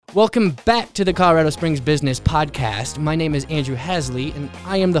Welcome back to the Colorado Springs Business Podcast. My name is Andrew Hasley, and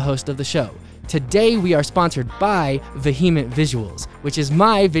I am the host of the show. Today, we are sponsored by Vehement Visuals, which is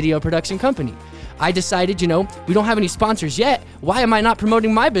my video production company. I decided, we don't have any sponsors yet. Why am I not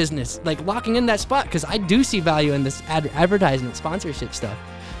promoting my business? Like, locking in that spot, because I do see value in this advertisement sponsorship stuff.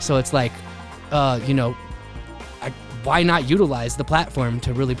 So it's like, why not utilize the platform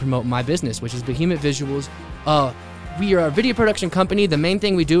to really promote my business, which is Vehement Visuals. We are a video production company. The main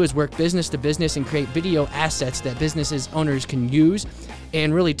thing we do is work business to business and create video assets that businesses owners can use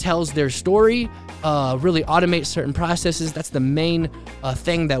and really tells their story, really automate certain processes. That's the main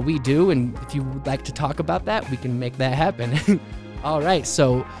thing that we do. And if you would like to talk about that, we can make that happen. All right.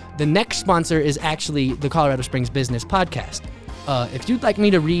 So the next sponsor is actually the Colorado Springs Business Podcast. If you'd like me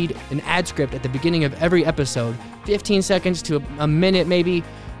to read an ad script at the beginning of every episode, 15 seconds to a minute maybe,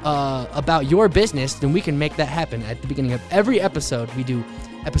 about your business, then we can make that happen. At the beginning of every episode, we do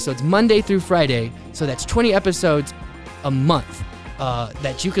episodes Monday through Friday, so that's 20 episodes a month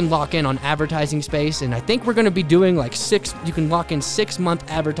that you can lock in on advertising space. And I think we're going to be doing you can lock in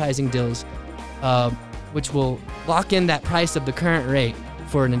 6-month advertising deals, which will lock in that price of the current rate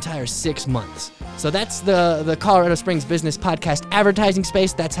for an entire 6 months. So that's the Colorado Springs Business Podcast advertising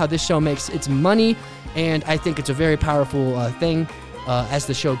space. That's how this show makes its money, and I think it's a very powerful thing. As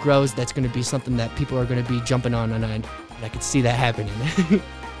the show grows, that's going to be something that people are going to be jumping on, and I could see that happening.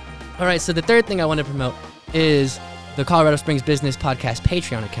 All right, so the third thing I want to promote is the Colorado Springs Business Podcast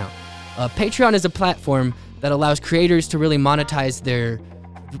Patreon account. Patreon is a platform that allows creators to really monetize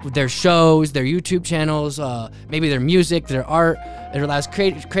their shows, their YouTube channels, maybe their music, their art. It allows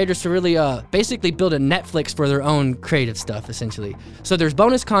creators to really basically build a Netflix for their own creative stuff, essentially. So there's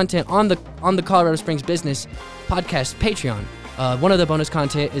bonus content on the Colorado Springs Business Podcast Patreon. One of the bonus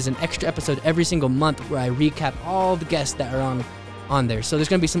content is an extra episode every single month where I recap all the guests that are on there. So there's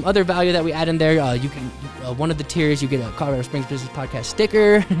going to be some other value that we add in there. You can one of the tiers, you get a Colorado Springs Business Podcast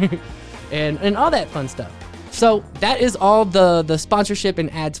sticker and all that fun stuff. So that is all the sponsorship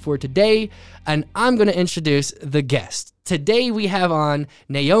and ads for today, and I'm going to introduce the guest. Today we have on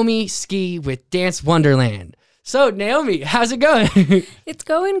Naomi Ski with Dance Wonderland. So, Naomi, how's it going? It's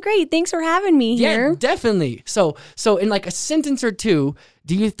going great. Thanks for having me here. Yeah, definitely. So in like a sentence or two,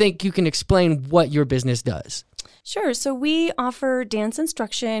 do you think you can explain what your business does? Sure. So we offer dance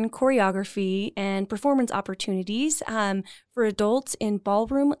instruction, choreography, and performance opportunities for adults in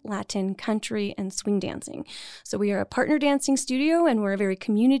ballroom, Latin, country, and swing dancing. So we are a partner dancing studio, and we're a very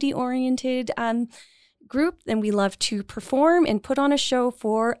community-oriented group, and we love to perform and put on a show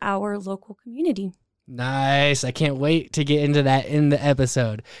for our local community. Nice. I can't wait to get into that in the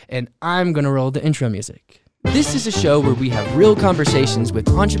episode. And I'm going to roll the intro music. This is a show where we have real conversations with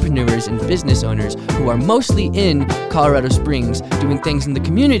entrepreneurs and business owners who are mostly in Colorado Springs doing things in the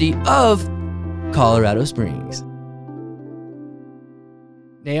community of Colorado Springs.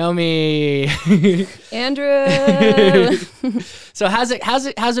 Naomi. Andrew. So how's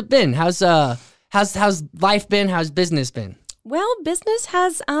it been? How's life been? How's business been? Well, business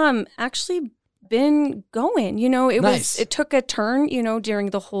has actually been going. Nice. It took a turn,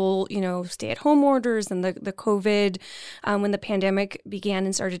 during the whole, stay-at-home orders and the COVID, when the pandemic began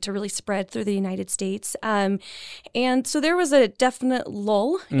and started to really spread through the United States. And so there was a definite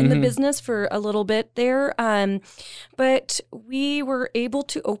lull in the business for a little bit there. But we were able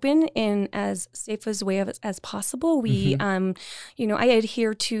to open in as safe as way as possible. We, I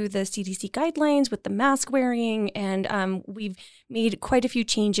adhere to the CDC guidelines with the mask wearing, and we've made quite a few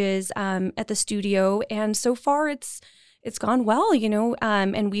changes at the studio. And so far it's gone well,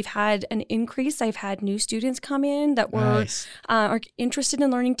 and we've had an increase. I've had new students come in that were are interested in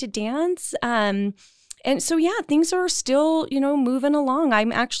learning to dance. And so, things are still, moving along.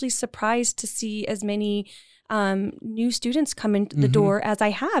 I'm actually surprised to see as many new students come into the door as I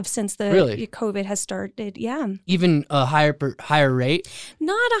have since the COVID has started. Yeah. Even a higher rate?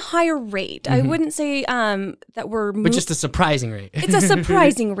 Not a higher rate. I wouldn't say that we're... But just a surprising rate. It's a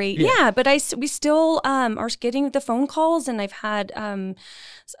surprising rate, yeah. But we still are getting the phone calls, and I've had a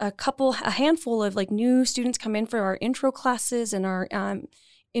handful of new students come in for our intro classes and our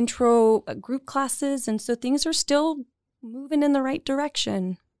intro group classes. And so things are still moving in the right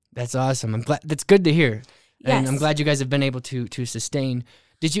direction. That's awesome. I'm glad. That's good to hear. Yes. And I'm glad you guys have been able to sustain.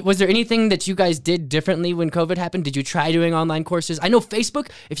 Was there anything that you guys did differently when COVID happened? Did you try doing online courses? I know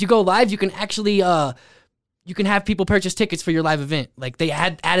Facebook, if you go live, you can actually you can have people purchase tickets for your live event. Like they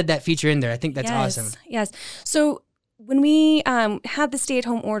added that feature in there. I think that's awesome. Yes. So when we had the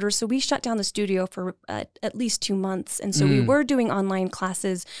stay-at-home order, so we shut down the studio for at least 2 months. And so we were doing online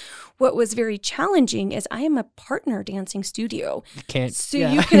classes. What was very challenging is I am a partner dancing studio.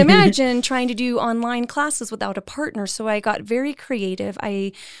 You can imagine trying to do online classes without a partner. So I got very creative.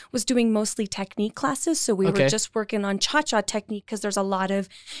 I was doing mostly technique classes. So we were just working on cha-cha technique because there's a lot of,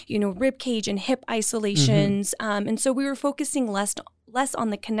 rib cage and hip isolations. And so we were focusing less on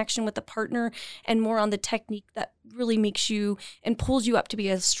the connection with the partner and more on the technique that really makes you and pulls you up to be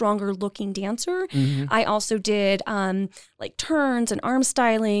a stronger looking dancer. I also did like turns and arm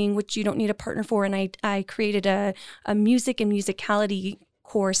styling, which you don't need a partner for. And I created a music and musicality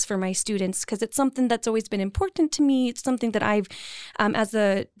course for my students because it's something that's always been important to me. It's something that I've, as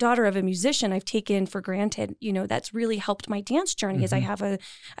a daughter of a musician, I've taken for granted. That's really helped my dance journey as I have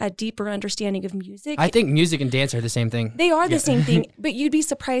a deeper understanding of music. I think music and dance are the same thing. They are the same thing, but you'd be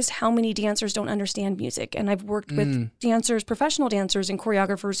surprised how many dancers don't understand music. And I've worked with dancers, professional dancers and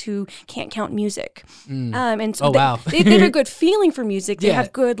choreographers who can't count music. And so they have a good feeling for music. They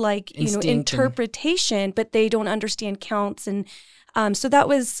have good interpretation, but they don't understand counts and so that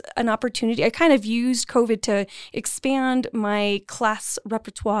was an opportunity. I kind of used COVID to expand my class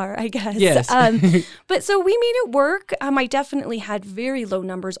repertoire, I guess. Yes. But so we made it work. I definitely had very low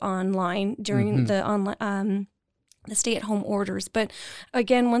numbers online during the stay-at-home orders. But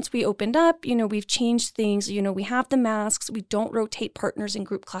again, once we opened up, we've changed things. We have the masks. We don't rotate partners in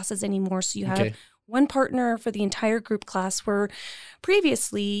group classes anymore. So you have one partner for the entire group class, where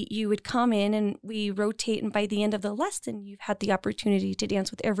previously you would come in and we rotate, and by the end of the lesson, you've had the opportunity to dance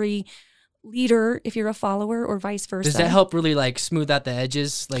with every leader if you're a follower or vice versa. Does that help really smooth out the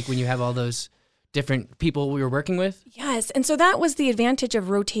edges, when you have all those different people we were working with? Yes. And so that was the advantage of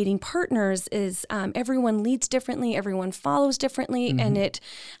rotating partners is everyone leads differently, everyone follows differently, and it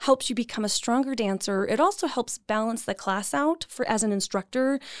helps you become a stronger dancer. It also helps balance the class out as an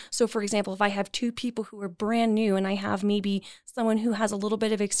instructor. So for example, if I have 2 people who are brand new and I have maybe someone who has a little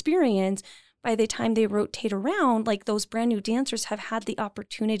bit of experience, by the time they rotate around, those brand new dancers have had the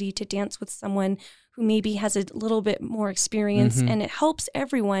opportunity to dance with someone who maybe has a little bit more experience, and it helps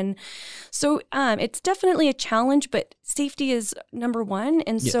everyone. So it's definitely a challenge, but safety is number one.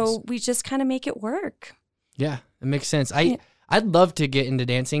 And so we just kind of make it work. Yeah, it makes sense. I'd love to get into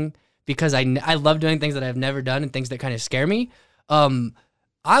dancing because I love doing things that I've never done and things that kind of scare me. I'm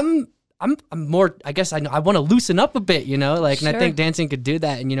more, I guess I want to loosen up a bit, and I think dancing could do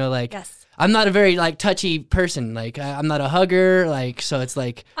that. And, yes. I'm not a very touchy person. I'm not a hugger. So it's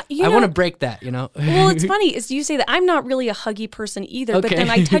I want to break that, Well, it's funny is you say that I'm not really a huggy person either, but then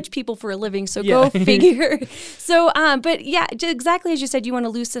I touch people for a living. So go figure. So, but yeah, exactly as you said, you want to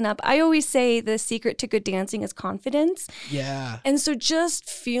loosen up. I always say the secret to good dancing is confidence. Yeah. And so just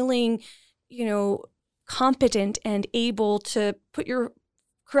feeling, competent and able to put your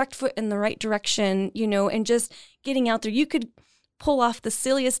correct foot in the right direction, and just getting out there. You could pull off the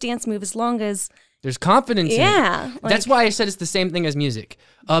silliest dance move as long as there's confidence in it. That's why I said it's the same thing as music.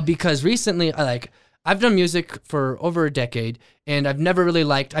 Because recently I've done music for over a decade, and I've never really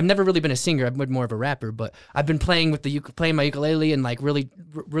been a singer. I've been more of a rapper, but I've been playing my ukulele and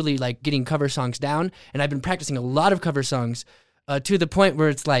really getting cover songs down, and I've been practicing a lot of cover songs to the point where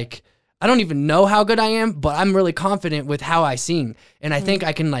it's I don't even know how good I am, but I'm really confident with how I sing. And I think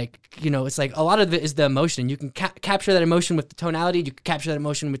I can it's a lot of it is the emotion. You can capture that emotion with the tonality. You can capture that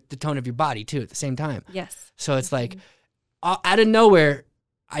emotion with the tone of your body too at the same time. Yes. So it's out of nowhere,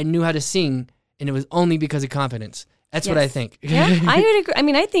 I knew how to sing, and it was only because of confidence. That's what I think. Yeah, I would agree. I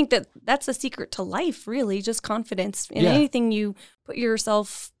mean, I think that's the secret to life, really, just confidence in anything you put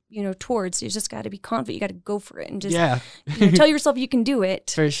yourself towards. You just got to be confident. You got to go for it and just tell yourself you can do it.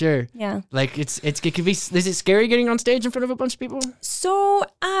 For sure. Yeah. It could be. Is it scary getting on stage in front of a bunch of people? So,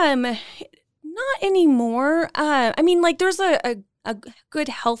 not anymore. I mean, there's a good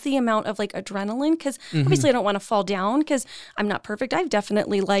healthy amount of adrenaline because obviously I don't want to fall down because I'm not perfect. I've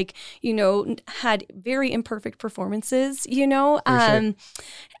definitely had very imperfect performances, Sure.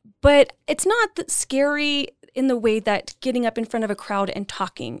 But it's not scary in the way that getting up in front of a crowd and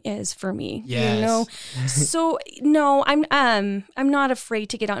talking is for me. Yes. So no, I'm not afraid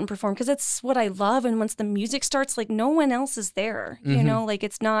to get out and perform because it's what I love. And once the music starts, no one else is there.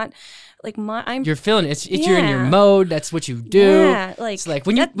 It's not you're feeling it. You're in your mode. That's what you do. Yeah, it's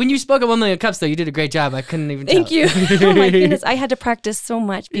when you spoke at 1 Million Cups though, you did a great job. I couldn't even tell. Thank you. Oh my goodness, I had to practice so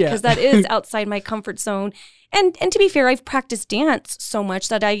much because that is outside my comfort zone. And to be fair, I've practiced dance so much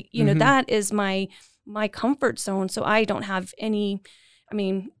that that is my comfort zone. So I don't have any,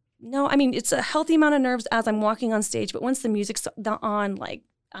 it's a healthy amount of nerves as I'm walking on stage. But once the music's on,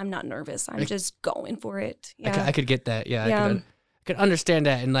 I'm not nervous. I'm just going for it. Yeah. I could get that. Yeah. I could understand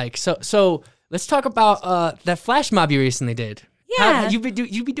that. And like, so let's talk about that flash mob you recently did. Yeah. You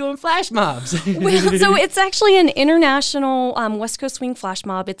be doing flash mobs. Well, so it's actually an international West Coast Swing flash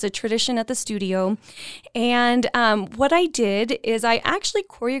mob. It's a tradition at the studio. And what I did is I actually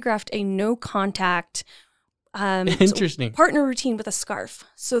choreographed a no contact interesting partner routine with a scarf.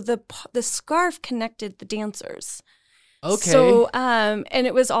 So the scarf connected the dancers. Okay. So, and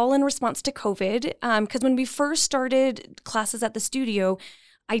it was all in response to COVID. Because when we first started classes at the studio,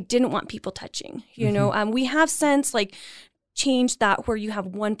 I didn't want people touching. You know, we have since like changed that where you have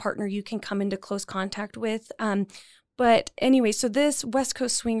one partner you can come into close contact with. But anyway, so this West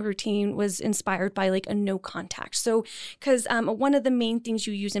Coast Swing routine was inspired by like a no contact. So, because one of the main things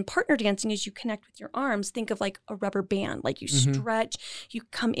you use in partner dancing is you connect with your arms. Think of like a rubber band, like you stretch, you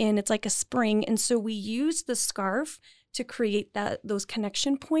come in, it's like a spring. And so we use the scarf to create those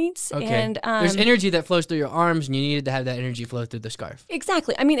connection points. Okay. And there's energy that flows through your arms, and you needed to have that energy flow through the scarf.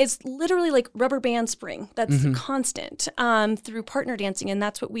 Exactly. I mean, it's literally like rubber band spring. That's constant through partner dancing, and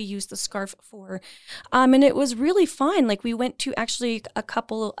that's what we use the scarf for. And it was really fun. Like we went to actually a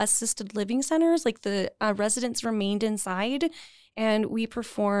couple assisted living centers. Like the residents remained inside, and we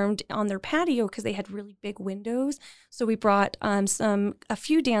performed on their patio because they had really big windows. So we brought a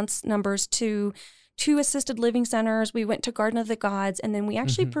few dance numbers to 2 assisted living centers. We went to Garden of the Gods, and then we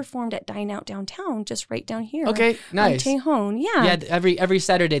actually performed at Dine Out Downtown, just right down here. Okay, nice. On Tejon, yeah. Yeah, every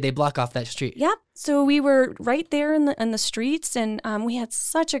Saturday they block off that street. Yep. So we were right there in the streets, and we had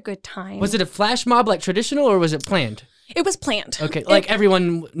such a good time. Was it a flash mob like traditional, or was it planned? It was planned. Okay, like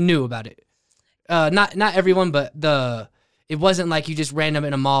everyone knew about it. Not everyone, but it wasn't like you just ran them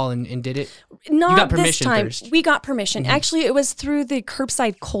in a mall and did it. Not you got permission this time. First. We got permission. Actually, it was through the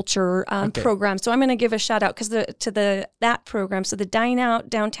Curbside Culture program. So I'm going to give a shout out to that program. So the Dine Out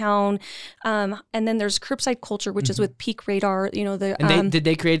Downtown, and then there's Curbside Culture, which is with Peak Radar. You know did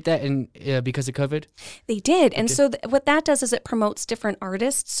they create that because of COVID? They did, and so what that does is it promotes different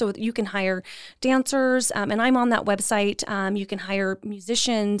artists. So you can hire dancers, and I'm on that website. You can hire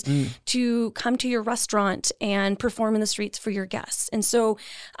musicians to come to your restaurant and perform in the streets for your guests. And so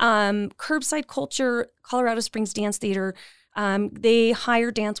Curbside Culture, Colorado Springs Dance Theater, they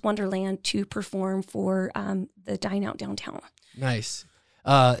hire Dance Wonderland to perform for the Dine Out Downtown. Nice.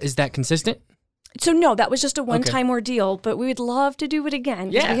 Is that consistent? So no, that was just a one-time ordeal, but we would love to do it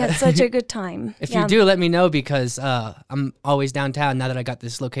again. Yeah. We had such a good time. If you do, let me know, because I'm always downtown now that I got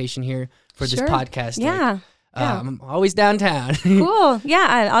this location here for this podcast. Yeah. I'm always downtown. Cool.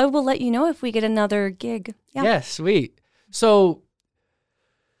 Yeah, I will let you know if we get another gig. Yeah, sweet. So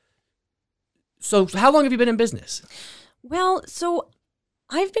how long have you been in business? Well, so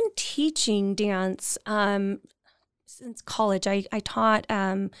I've been teaching dance since college. I taught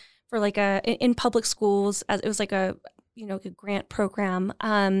for like in public schools, as it was like a grant program.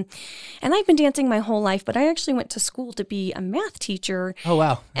 And I've been dancing my whole life, but I actually went to school to be a math teacher. Oh,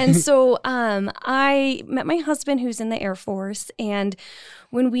 wow. And so I met my husband, who's in the Air Force, and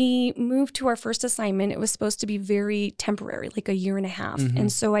when we moved to our first assignment, it was supposed to be very temporary, like a year and a half. And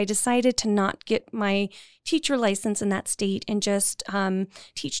so I decided to not get my teacher license in that state and just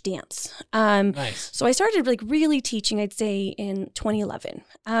teach dance. Nice. So I started like really teaching, I'd say, in 2011.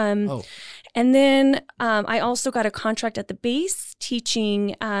 And then I also got a contract at the base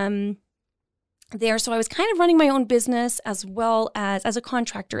teaching there. So I was kind of running my own business as well as a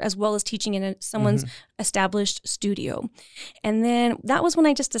contractor, as well as teaching in someone's established studio. And then that was when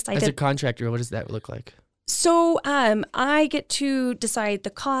I just decided. As a contractor, what does that look like? So I get to decide the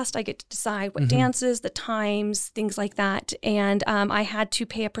cost. I get to decide what dances, the times, things like that. And I had to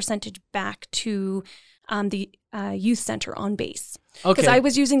pay a percentage back to the youth center on base. Because I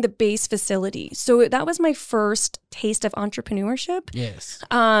was using the base facility. So that was my first taste of entrepreneurship. Yes.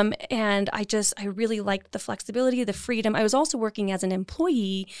 And I really liked the flexibility, the freedom. I was also working as an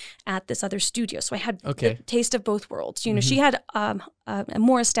employee at this other studio. So I had the taste of both worlds. You know, she had a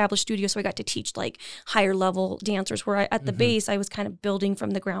more established studio, so I got to teach like higher level dancers, where at the base, I was kind of building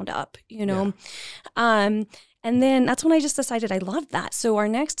from the ground up, you know. Yeah. And then that's when I just decided I loved that. So our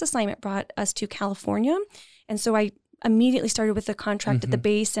next assignment brought us to California. And so I immediately started with the contract at the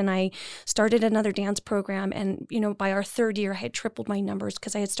base, and I started another dance program. And, you know, by our third year, I had tripled my numbers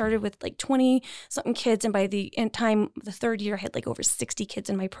because I had started with like 20 something kids. And by the third year, I had like over 60 kids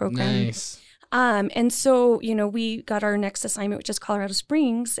in my program. Nice. And so, you know, we got our next assignment, which is Colorado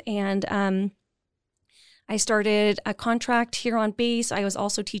Springs. And I started a contract here on base. I was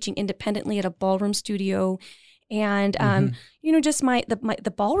also teaching independently at a ballroom studio. And, just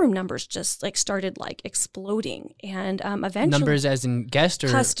the ballroom numbers just like started like exploding. And eventually. Numbers as in guests or?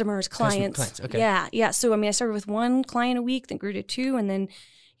 Customers, clients. Okay. Yeah. So, I started with 1 client a week, then grew to 2. And then,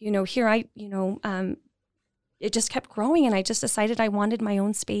 here it just kept growing. And I just decided I wanted my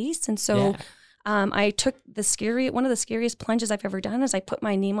own space. And so I took one of the scariest plunges I've ever done is I put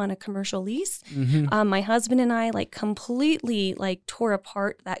my name on a commercial lease. My husband and I like completely like tore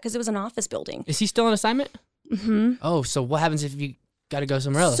apart that because it was an office building. Is he still on assignment? Mm-hmm. Oh, so what happens if you got to go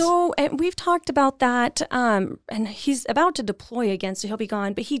somewhere else? So, and we've talked about that, and he's about to deploy again, so he'll be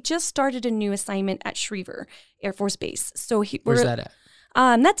gone. But he just started a new assignment at Schriever Air Force Base. So where's that at?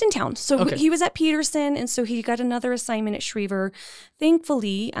 That's in town. So okay. He was at Peterson, and so he got another assignment at Schriever.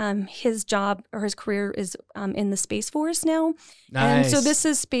 Thankfully, his job or his career is in the Space Force now. Nice. And so this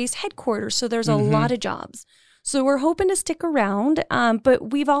is space headquarters, so there's a lot of jobs. So we're hoping to stick around,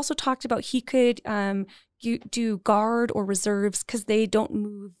 but we've also talked about he could do guard or reserves because they don't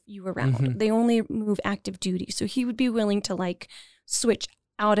move you around. They only move active duty. So he would be willing to like switch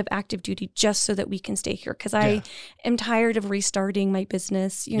out of active duty just so that we can stay here because I am tired of restarting my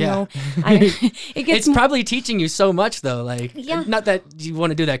business. You know, it's probably teaching you so much though. Like, not that you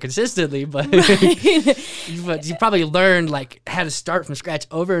want to do that consistently, but but you probably learned like how to start from scratch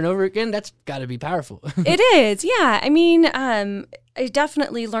over and over again. That's got to be powerful. It is, yeah. I mean, I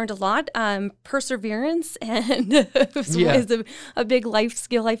definitely learned a lot. Perseverance and is a big life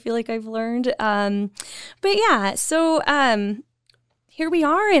skill I feel like I've learned. But yeah, so here we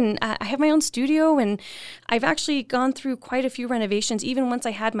are, and I have my own studio, and I've actually gone through quite a few renovations, even once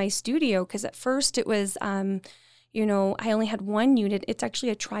I had my studio, because at first it was, I only had 1 unit. It's actually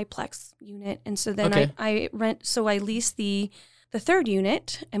a triplex unit, and so then I leased the 3rd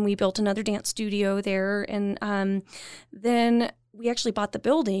unit, and we built another dance studio there, and then we actually bought the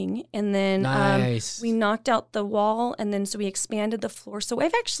building, and then we knocked out the wall, and then so we expanded the floor. So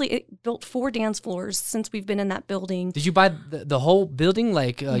I've actually built 4 dance floors since we've been in that building. Did you buy the whole building?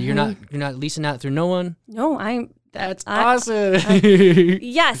 Like you're not leasing out through no one? No, That's awesome.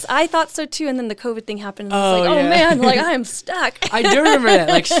 Yes, I thought so too. And then the COVID thing happened, and I was like, oh man, like I am stuck. I do remember that.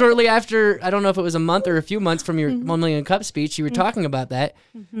 Like shortly after, I don't know if it was a month or a few months from your 1 Million Cup speech, you were talking about that,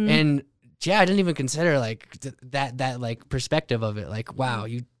 and. Yeah, I didn't even consider like that like perspective of it. Like, wow,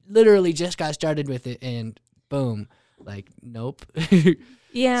 you literally just got started with it, and boom, like, nope.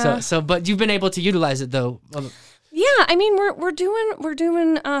 Yeah. So, but you've been able to utilize it though. Yeah, I mean, we're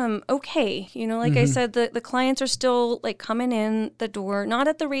doing okay. Like I said, the clients are still like coming in the door, not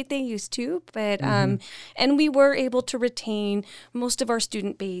at the rate they used to, but and we were able to retain most of our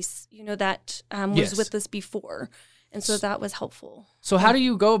student base. That was with us before. And so that was helpful. So how do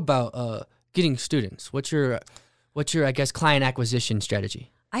you go about getting students? What's your I guess client acquisition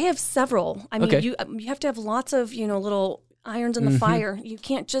strategy? I have several. I mean, you have to have lots of little irons in the fire. You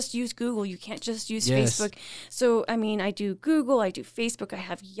can't just use Google. You can't just use Facebook. So I mean, I do Google. I do Facebook. I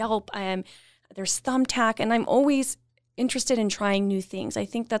have Yelp. There's Thumbtack, and I'm always interested in trying new things. I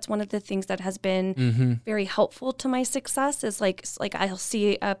think that's one of the things that has been very helpful to my success. Is like I'll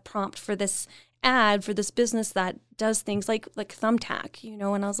see a prompt for this ad for this business that does things like Thumbtack,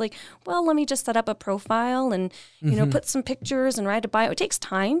 and I was like, well, let me just set up a profile and, put some pictures and write a bio. It takes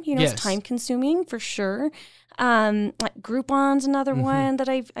time, it's time consuming for sure. Like Groupon's another one that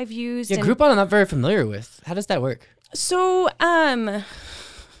I've used. Yeah, Groupon I'm not very familiar with. How does that work? So,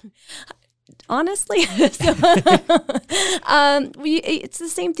 honestly, it's the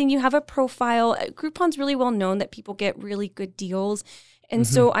same thing. You have a profile. Groupon's really well known that people get really good deals. And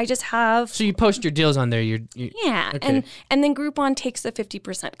so I just have... So you post your deals on there. Yeah. Okay. And then Groupon takes a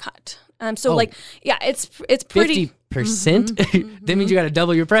 50% cut. It's pretty... 50%? That means you got to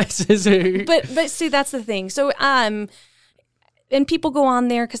double your prices. But see, that's the thing. So, and people go on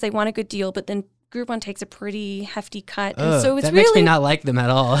there because they want a good deal, but then Groupon takes a pretty hefty cut. And so it's that makes me not like them at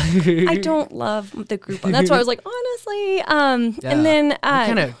all. I don't love the Groupon. That's why I was like, honestly. And then...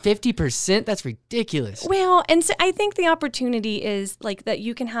 kind of 50%? That's ridiculous. Well, and so I think the opportunity is like that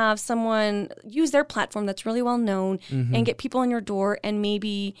you can have someone use their platform that's really well known and get people in your door and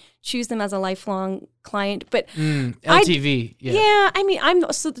maybe choose them as a lifelong client. But LTV, I mean,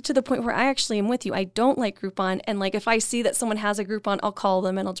 I'm so to the point where I actually am with you. I don't like Groupon, and like if I see that someone has a Groupon, I'll call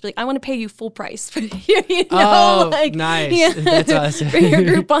them and I'll just be like, I want to pay you full price for nice. That's awesome. For your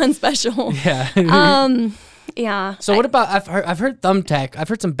Groupon special. Yeah. Yeah. So what about I've heard Thumbtack. I've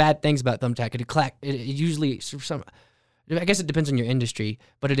heard some bad things about Thumbtack. It usually I guess it depends on your industry,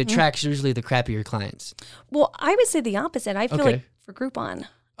 but it attracts usually the crappier clients. Well, I would say the opposite. I feel like for Groupon.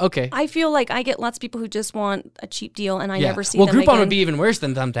 Okay. I feel like I get lots of people who just want a cheap deal, and I never see well, them Groupon again. would be even worse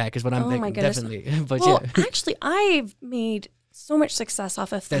than Thumbtack, is what I'm Oh thinking. my goodness. Definitely. But Well, yeah. actually, I've made so much success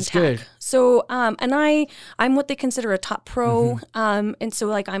off of Thumbtack. That's good. So, and I'm what they consider a top pro. Mm-hmm. And so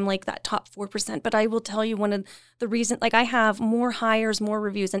like, I'm like that top 4%, but I will tell you one of the reasons, like I have more hires, more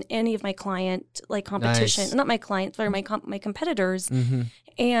reviews than any of my client, like competition, Nice. not my clients, but my competitors. Mm-hmm.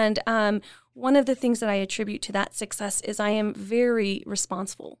 And, one of the things that I attribute to that success is I am very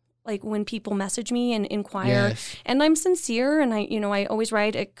responsible. Like when people message me and inquire, Yes. and I'm sincere, and I always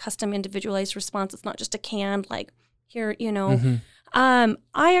write a custom individualized response. It's not just a canned, like, here, Mm-hmm.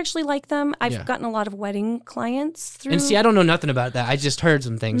 I actually like them. I've Yeah. gotten a lot of wedding clients through. And see, I don't know nothing about that. I just heard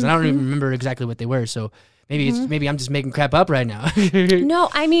some things, and I don't even remember exactly what they were. So maybe maybe I'm just making crap up right now. No,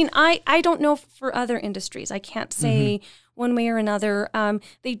 I mean, I don't know for other industries. I can't say one way or another.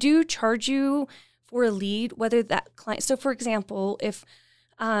 They do charge you for a lead, whether that client. So, for example, if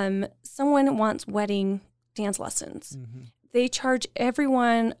someone wants wedding dance lessons, they charge every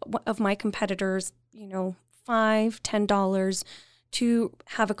one of my competitors, $5-10 to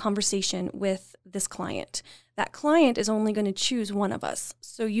have a conversation with this client. That client is only going to choose one of us.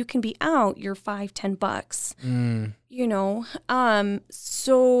 So you can be out your $5-10,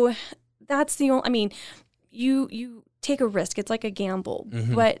 so that's the only, I mean, you take a risk. It's like a gamble.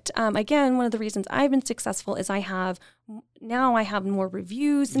 But again, one of the reasons I've been successful is I have more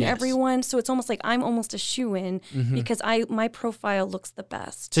reviews than everyone. So it's almost like I'm almost a shoo-in because my profile looks the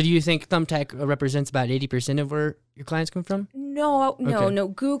best. So do you think Thumbtack represents about 80% of where your clients come from? No. Okay.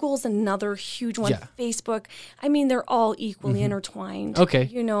 Google's another huge one. Yeah. Facebook. I mean, they're all equally intertwined. Okay.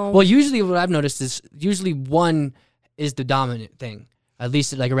 Well, usually what I've noticed is usually one is the dominant thing. At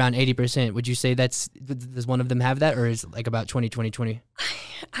least like around 80%. Would you say does one of them have that, or is it like about 20-20-20?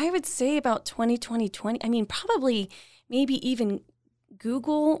 I would say about 20-20-20. I mean, probably maybe even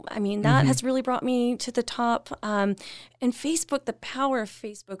Google. I mean, that has really brought me to the top. And Facebook, the power of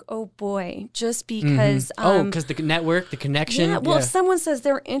Facebook, oh boy, just because. Because the network, the connection. Yeah, well, if someone says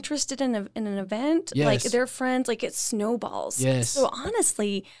they're interested in an event, like Yes. their friends, like it snowballs. Yes. So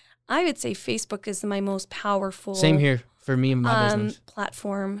honestly, I would say Facebook is my most powerful. Same here for me and my business.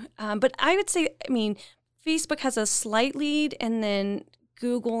 Platform. But I would say, I mean, Facebook has a slight lead, and then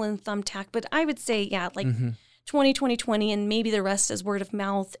Google and Thumbtack. But I would say, 20-20-20, and maybe the rest is word of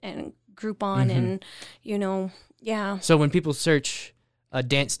mouth and Groupon and, So when people search a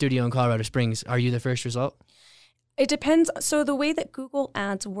dance studio in Colorado Springs, are you the first result? It depends. So the way that Google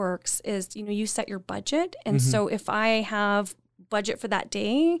Ads works is, you set your budget. And so if I have budget for that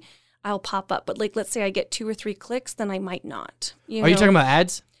day, I'll pop up. But like, let's say I get 2 or 3 clicks, then I might not. Are you talking about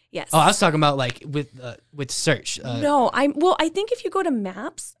ads? Yes. Oh, I was talking about like with search. No, I think if you go to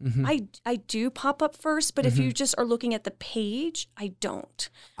Maps, I do pop up first. But if you just are looking at the page, I don't.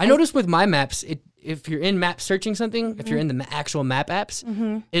 I noticed with my maps, if you're in map searching something, if you're in the actual map apps,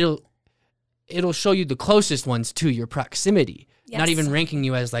 it'll show you the closest ones to your proximity. Yes. Not even ranking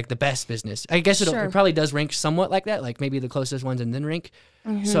you as like the best business. I guess it probably does rank somewhat like that, like maybe the closest ones and then rank.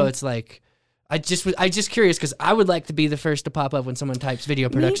 So it's like, I just curious because I would like to be the first to pop up when someone types video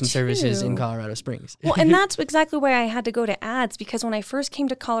production services in Colorado Springs. Well, and that's exactly why I had to go to ads, because when I first came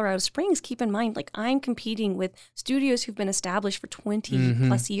to Colorado Springs, keep in mind, like I'm competing with studios who've been established for 20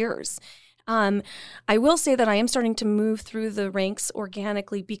 plus years. I will say that I am starting to move through the ranks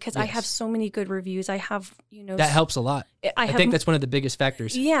organically because I have so many good reviews. I have, that helps a lot. I think that's one of the biggest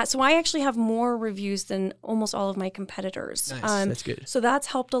factors. Yeah, so I actually have more reviews than almost all of my competitors. Nice, that's good. So that's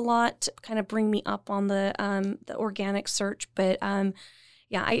helped a lot to kind of bring me up on the organic search. But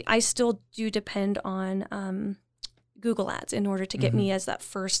I still do depend on Google Ads in order to get me as that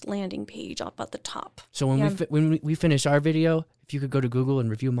first landing page up at the top. So when we finish our video, if you could go to Google and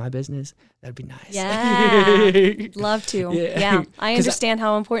review my business, that'd be nice. Yeah, love to. Yeah, I understand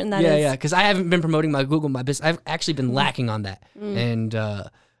how important that is. Yeah, because I haven't been promoting my business. I've actually been lacking on that, and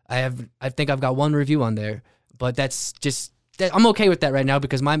I think I've got 1 review on there, but that's just I'm okay with that right now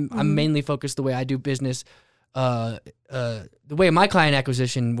because I'm mainly focused the way I do business. The way my client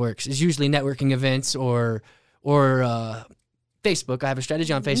acquisition works is usually networking events or Facebook. I have a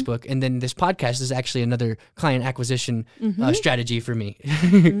strategy on Facebook, and then this podcast is actually another client acquisition strategy for me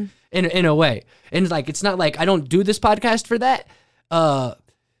in a way. And like, it's not like I don't do this podcast for that, but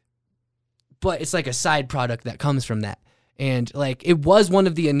it's like a side product that comes from that. And like, it was one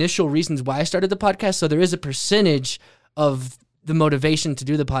of the initial reasons why I started the podcast. So there is a percentage of the motivation to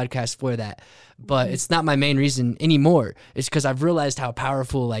do the podcast for that, but it's not my main reason anymore. It's because I've realized how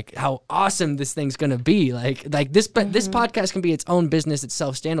powerful, like how awesome this thing's gonna be. Like this podcast can be its own business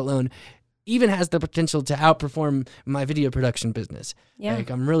itself, standalone, even has the potential to outperform my video production business. Yeah. Like,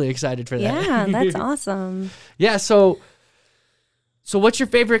 I'm really excited for that. Yeah, that's awesome. Yeah, so what's your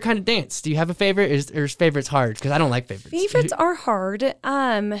favorite kind of dance? Do you have a favorite? Or is favorites hard? Because I don't like favorites. Favorites are hard.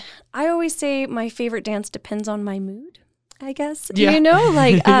 I always say my favorite dance depends on my mood, I guess. Yeah.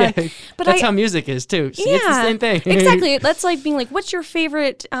 Like, Yeah. but That's how music is too. See, it's the same thing. Exactly. That's like being like, what's your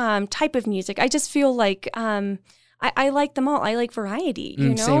favorite type of music? I just feel like I like them all. I like variety, you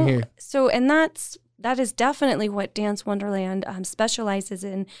know? Same here. So, and that is definitely what Dance Wonderland specializes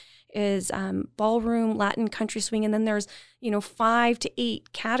in, is ballroom, Latin, country swing, and then there's 5 to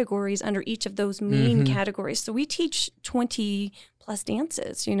 8 categories under each of those main categories. So we teach 20 plus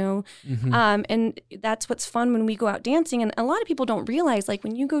dances, and that's what's fun when we go out dancing. And a lot of people don't realize, like,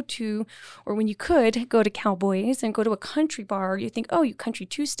 when you go to, or when you could go to Cowboys and go to a country bar, you think, oh, you country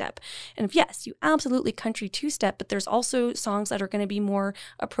two-step. And yes, you absolutely country two-step, but there's also songs that are going to be more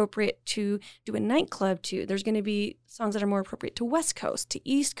appropriate to do a nightclub to. There's going to be songs that are more appropriate to West Coast, to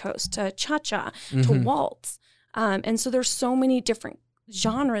East Coast, to cha-cha, to waltz. And so there's so many different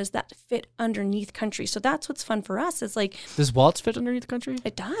genres that fit underneath country. So that's what's fun for us, is like, does waltz fit underneath country?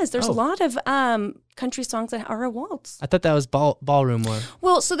 It does. There's a lot of country songs that are a waltz. I thought that was ballroom more.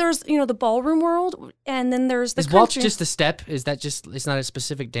 Well, so there's the ballroom world, and then there's the Is country. waltz just a step? Is that just, it's not a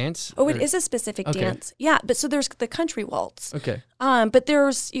specific dance? Oh, it is a specific dance. Yeah, but so there's the country waltz. Okay. But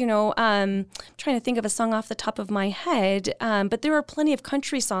there's, I'm trying to think of a song off the top of my head, but there are plenty of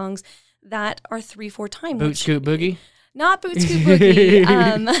country songs that are 3/4 time. Boot Scoot Boogie? Not Boot Scoot Boogie.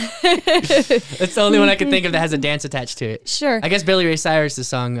 That's the only one I can think of that has a dance attached to it. Sure. I guess Billy Ray Cyrus'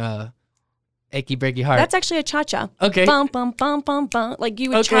 song, Achy Breaky Heart. That's actually a cha-cha. Okay. Bum, bum, bum, bum, bum. Like, you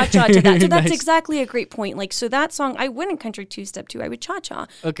would cha-cha to that. So that's Nice. exactly a great point. Like, so that song, I wouldn't country two-step to. I would cha-cha.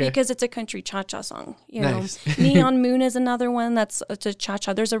 Okay. Because it's a country cha-cha song. Nice. Neon Moon is another one it's a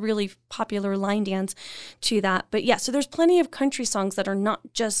cha-cha. There's a really popular line dance to that. But yeah, so there's plenty of country songs that are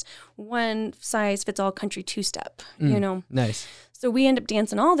not just one size fits all country two-step, Nice. So we end up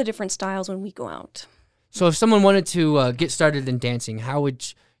dancing all the different styles when we go out. So if someone wanted to get started in dancing, how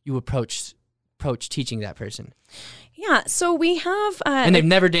would you approach teaching that person? Yeah, so we have... and they've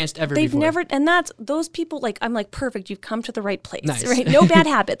never danced ever They've before. never, and that's, those people, like, I'm like, perfect, you've come to the right place, Nice. right? No bad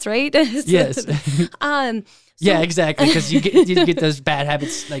habits, right? Yes. Yeah, exactly, because you get those bad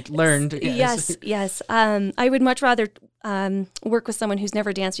habits, like, learned. Yes. I would much rather work with someone who's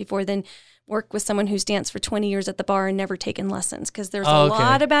never danced before than work with someone who's danced for 20 years at the bar and never taken lessons, because there's a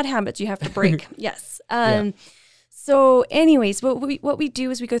lot of bad habits you have to break. Yes. So anyways, what we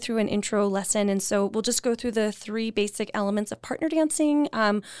do is we go through an intro lesson, and so we'll just go through the 3 basic elements of partner dancing,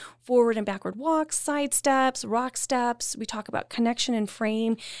 forward and backward walks, side steps, rock steps. We talk about connection and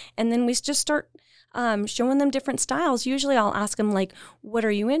frame, and then we just start showing them different styles. Usually I'll ask them, like, what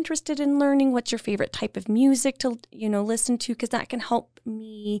are you interested in learning? What's your favorite type of music to, listen to? Because that can help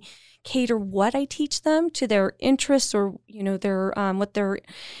me cater what I teach them to their interests, or, their what they're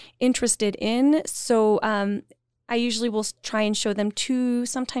interested in. So I usually will try and show them 2,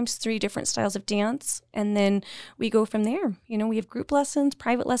 sometimes 3 different styles of dance, and then we go from there. We have group lessons,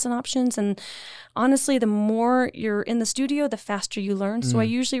 private lesson options, and honestly, the more you're in the studio, the faster you learn. So I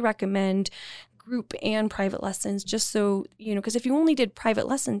usually recommend group and private lessons, just so, because if you only did private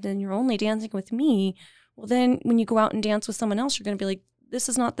lessons and you're only dancing with me, well, then when you go out and dance with someone else, you're going to be like, this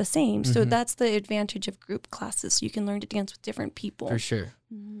is not the same. So that's the advantage of group classes. So you can learn to dance with different people. For sure.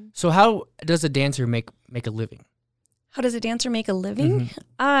 So how does a dancer make a living? How does a dancer make a living?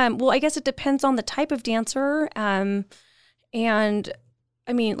 Well, I guess it depends on the type of dancer. And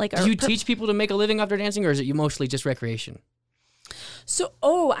I mean, like, do you teach people to make a living after dancing, or is it you mostly just recreation? So,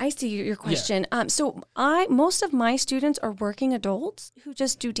 I see your question. Yeah. So most of my students are working adults who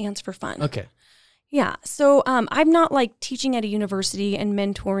just do dance for fun. Okay. Yeah. So I'm not like teaching at a university and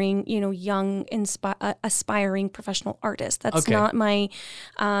mentoring, young, aspiring professional artists. That's not my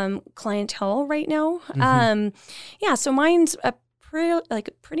clientele right now. Yeah. So mine's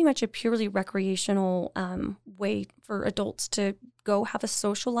pretty much a purely recreational way for adults to go have a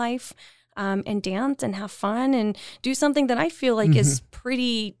social life and dance and have fun and do something that I feel like is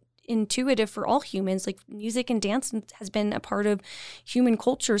pretty intuitive for all humans. Like, music and dance has been a part of human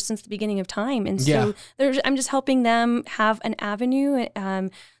culture since the beginning of time, and so I'm just helping them have an avenue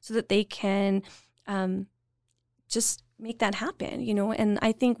so that they can just make that happen, And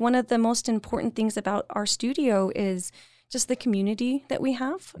I think one of the most important things about our studio is just the community that we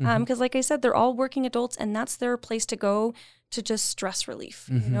have, because like I said, they're all working adults, and that's their place to go to just stress relief,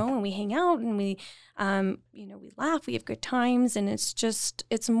 and we hang out and we laugh, we have good times, and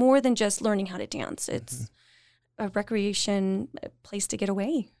it's more than just learning how to dance. It's a recreation, a place to get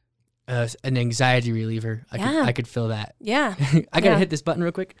away. an anxiety reliever. I could feel that. Yeah. I gotta hit this button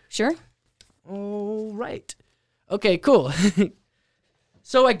real quick. Sure. All right. Okay, cool.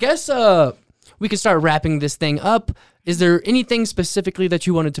 So I guess we can start wrapping this thing up. Is there anything specifically that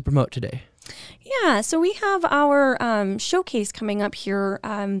you wanted to promote today? Yeah, so we have our showcase coming up here,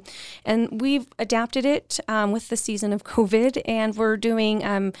 and we've adapted it with the season of COVID, and we're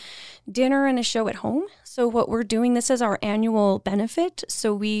doing dinner and a show at home. So what we're doing, this is our annual benefit.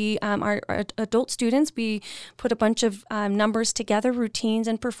 So we, our adult students, we put a bunch of numbers together, routines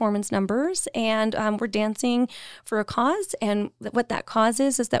and performance numbers, and we're dancing for a cause. And what that cause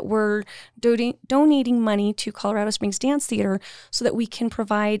is that we're donating money to Colorado Springs Dance Theater so that we can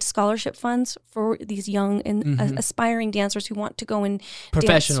provide scholarship funds for these young and aspiring dancers who want to go and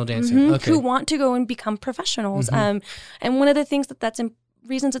professional dancers, okay. Who want to go and become professionals. And one of the things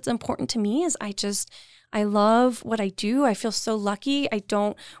reasons it's important to me is I love what I do. I feel so lucky. I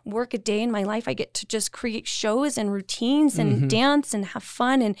don't work a day in my life. I get to just create shows and routines and dance and have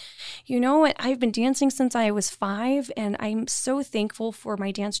fun. And you know what? I've been dancing since I was 5, and I'm so thankful for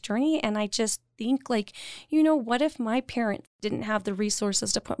my dance journey. And I just think, like, what if my parents didn't have the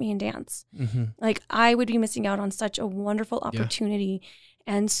resources to put me in dance? Like, I would be missing out on such a wonderful opportunity.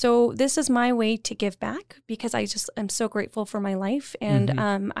 And so this is my way to give back, because I'm so grateful for my life. And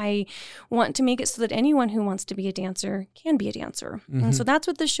I want to make it so that anyone who wants to be a dancer can be a dancer. And so that's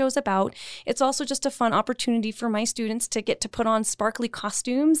what this show's about. It's also just a fun opportunity for my students to get to put on sparkly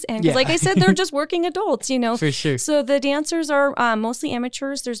costumes. And like I said, they're just working adults, For sure. So the dancers are mostly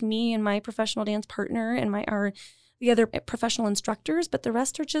amateurs. There's me and my professional dance partner and the other professional instructors, but the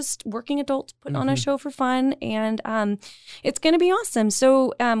rest are just working adults putting on a show for fun, and it's going to be awesome.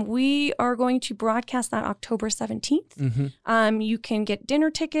 So we are going to broadcast that October 17th. You can get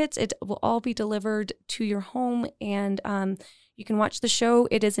dinner tickets. It will all be delivered to your home, and you can watch the show.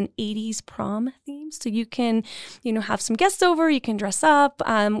 It is an 80s prom theme, so you can, have some guests over. You can dress up.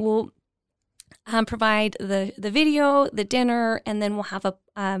 We'll provide the video, the dinner, and then we'll have a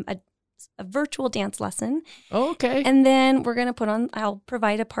virtual dance lesson. Oh, okay. And then we're going to I'll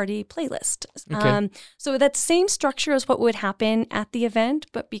provide a party playlist. Okay. So that same structure as what would happen at the event,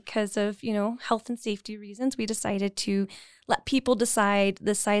 but because of, health and safety reasons, we decided to let people decide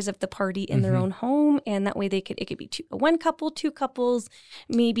the size of the party in their own home. And that way it could be one couple, 2 couples,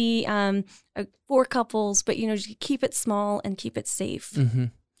 maybe 4 couples, but, just keep it small and keep it safe.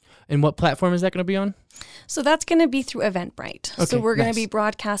 And what platform is that going to be on? So that's going to be through Eventbrite. Okay, so we're going to nice. be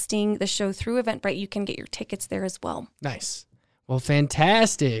broadcasting the show through Eventbrite. You can get your tickets there as well. Nice. Well,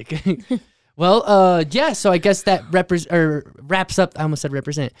 fantastic. Well, so I guess that wraps up. I almost said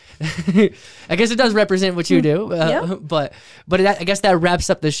represent. I guess it does represent what you do. But I guess that wraps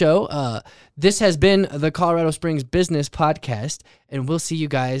up the show. This has been the Colorado Springs Business Podcast, and we'll see you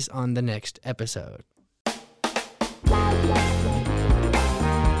guys on the next episode.